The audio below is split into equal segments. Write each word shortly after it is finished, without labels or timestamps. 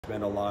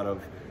Spend a lot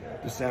of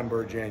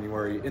December,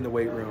 January in the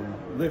weight room,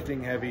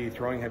 lifting heavy,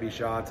 throwing heavy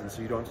shots, and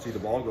so you don't see the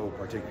ball go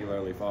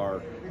particularly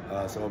far.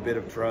 So a bit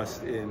of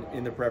trust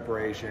in the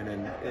preparation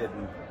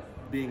and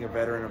being a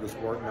veteran of the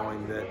sport,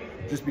 knowing that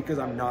just because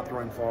I'm not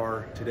throwing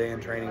far today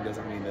in training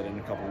doesn't mean that in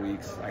a couple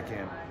weeks I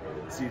can't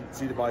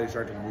see the body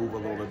start to move a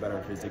little bit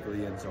better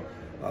physically. And so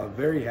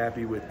very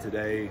happy with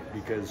today,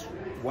 because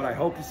what I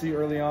hope to see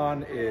early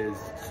on is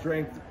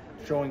strength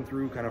showing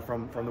through kind of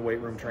from the weight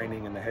room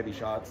training and the heavy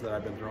shots that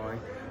I've been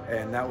throwing,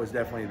 and that was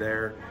definitely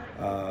there.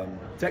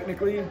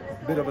 Technically, a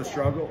bit of a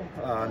struggle,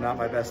 not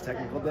my best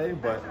technical day,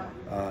 but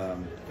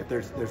if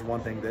there's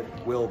one thing that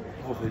will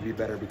hopefully be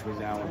better between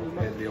now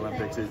and the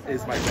Olympics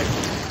is my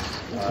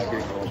technique getting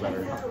a little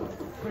better.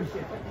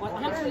 Well,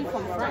 I'm actually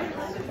from France.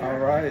 All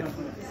right.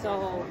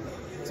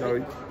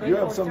 So you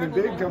have something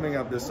big coming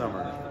up this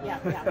summer.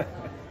 Yeah.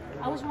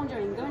 I was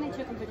wondering, going into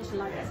a competition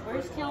like this,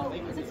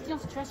 is it still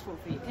stressful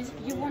for you? Because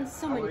you won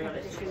so many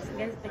competitions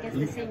against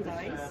the same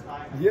guys.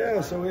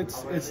 Yeah, so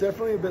it's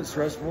definitely a bit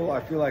stressful.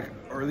 I feel like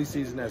early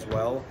season as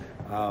well,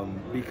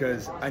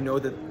 because I know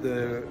that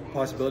the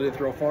possibility to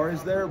throw far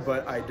is there,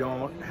 but I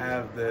don't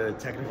have the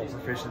technical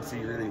proficiency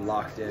really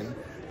locked in.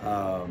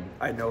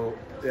 I know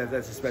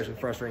that's especially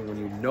frustrating when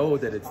you know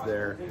that it's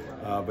there,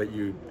 but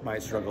you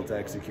might struggle to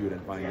execute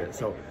and find it.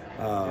 So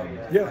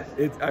yeah,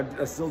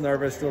 I'm still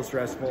nervous, still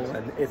stressful,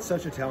 and it's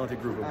such a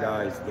talented group of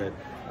guys that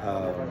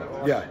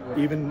yeah,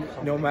 even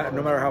no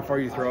matter how far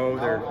you throw,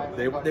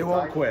 they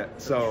won't quit.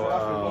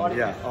 So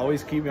yeah,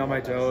 always keep me on my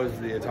toes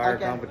the entire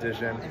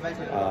competition.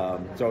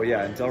 So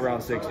yeah, until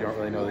round 6, you don't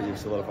really know that you've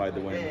solidified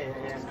the win.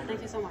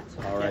 Thank you so much.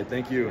 All right,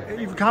 thank you.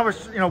 You've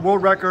accomplished,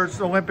 world records,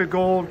 Olympic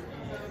gold,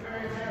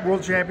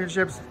 world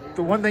championships.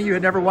 The one thing you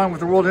had never won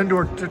was the world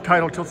indoor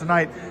title till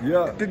tonight.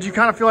 Yeah. Did you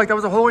kind of feel like that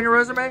was a hole in your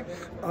resume?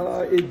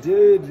 It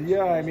did.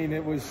 Yeah. I mean,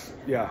 it was.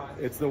 Yeah.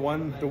 It's the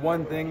one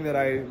thing that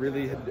I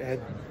really had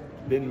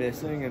been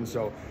missing, and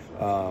so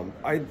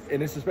and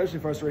it's especially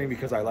frustrating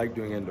because I like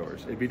doing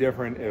indoors. It'd be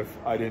different if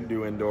I didn't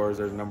do indoors.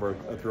 There's a number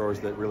of throwers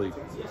that really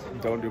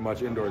don't do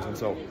much indoors, and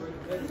so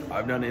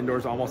I've done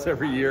indoors almost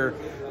every year,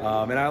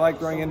 and I like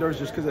throwing indoors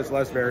just because it's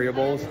less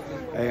variables.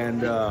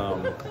 And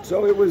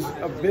so it was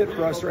a bit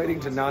frustrating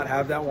to not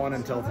have that one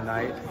until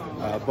tonight,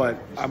 but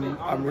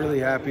I'm really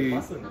happy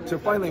to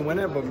finally win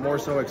it, but more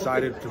so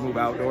excited to move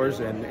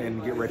outdoors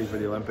and get ready for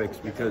the Olympics,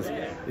 because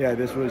yeah,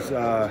 this was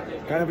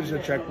kind of just a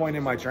checkpoint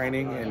in my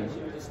training and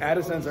add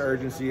a sense of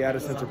urgency, add a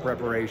sense of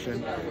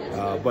preparation,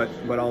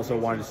 but also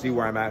wanted to see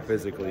where I'm at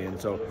physically. And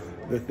so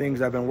the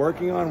things I've been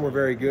working on were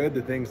very good.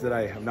 The things that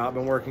I have not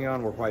been working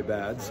on were quite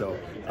bad. So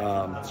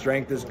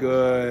strength is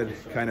good,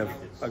 kind of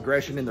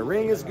aggression in the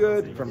ring is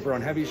good from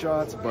throwing heavy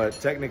shots, but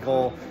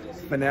technical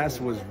finesse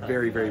was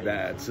very, very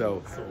bad.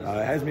 So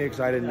it has me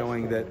excited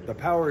knowing that the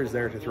power is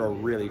there to throw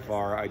really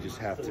far. I just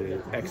have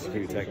to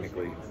execute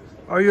technically.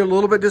 Are you a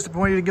little bit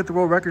disappointed to get the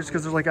world records?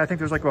 Because there's I think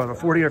there's what, a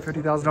 $40,000 or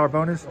 $50,000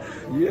 bonus?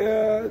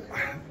 Yeah,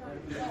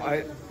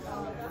 I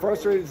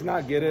frustrated to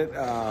not get it,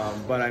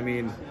 but I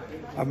mean,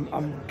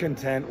 I'm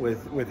content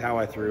with how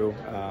I threw,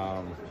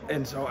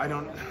 and so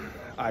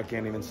I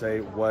can't even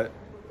say what.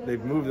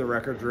 They've moved the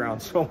records around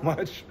so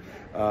much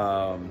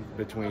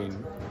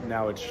between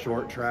now it's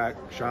short track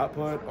shot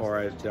put, or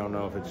I don't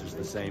know if it's just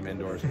the same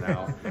indoors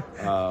now.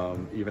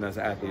 Even as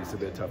an athlete, it's a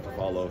bit tough to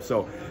follow.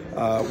 So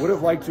would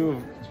have liked to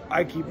have,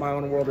 I keep my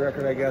own world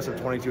record, I guess, of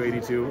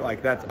 22.82.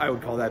 Like that's, I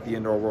would call that the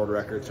indoor world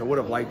record. So would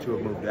have liked to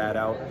have moved that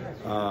out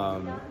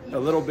a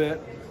little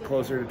bit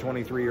closer to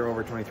 23 or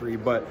over 23.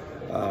 But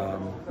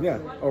yeah,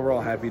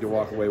 overall happy to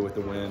walk away with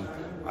the win.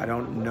 I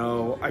don't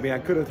know. I mean, I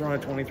could have thrown a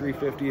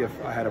 23.50 if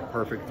I had a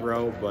perfect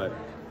throw, but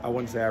I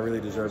wouldn't say I really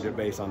deserved it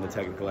based on the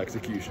technical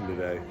execution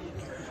today.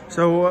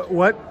 So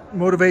what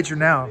motivates you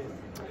now?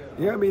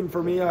 Yeah, I mean,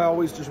 for me, I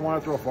always just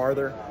want to throw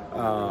farther.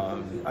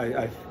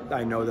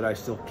 I know that I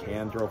still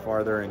can throw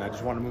farther, and I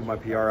just want to move my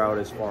PR out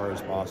as far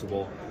as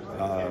possible.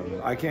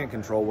 I can't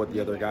control what the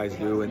other guys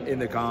do in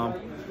the comp,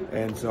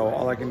 and so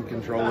all I can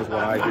control is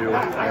what I do.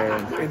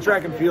 And in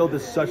track and field,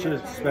 is such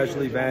a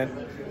special event,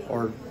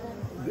 or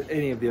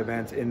any of the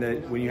events, in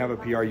that when you have a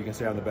PR, you can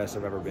say I'm the best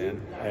I've ever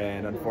been.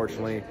 And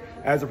unfortunately,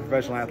 as a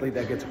professional athlete,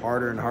 that gets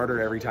harder and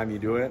harder every time you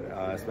do it,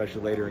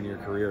 especially later in your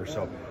career.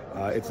 So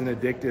it's an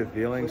addictive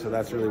feeling. So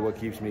that's really what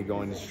keeps me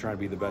going, is just trying to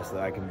be the best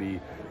that I can be,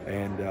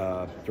 and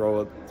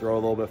throw a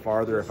little bit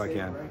farther if I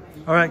can.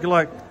 All right, good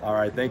luck. All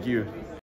right, thank you.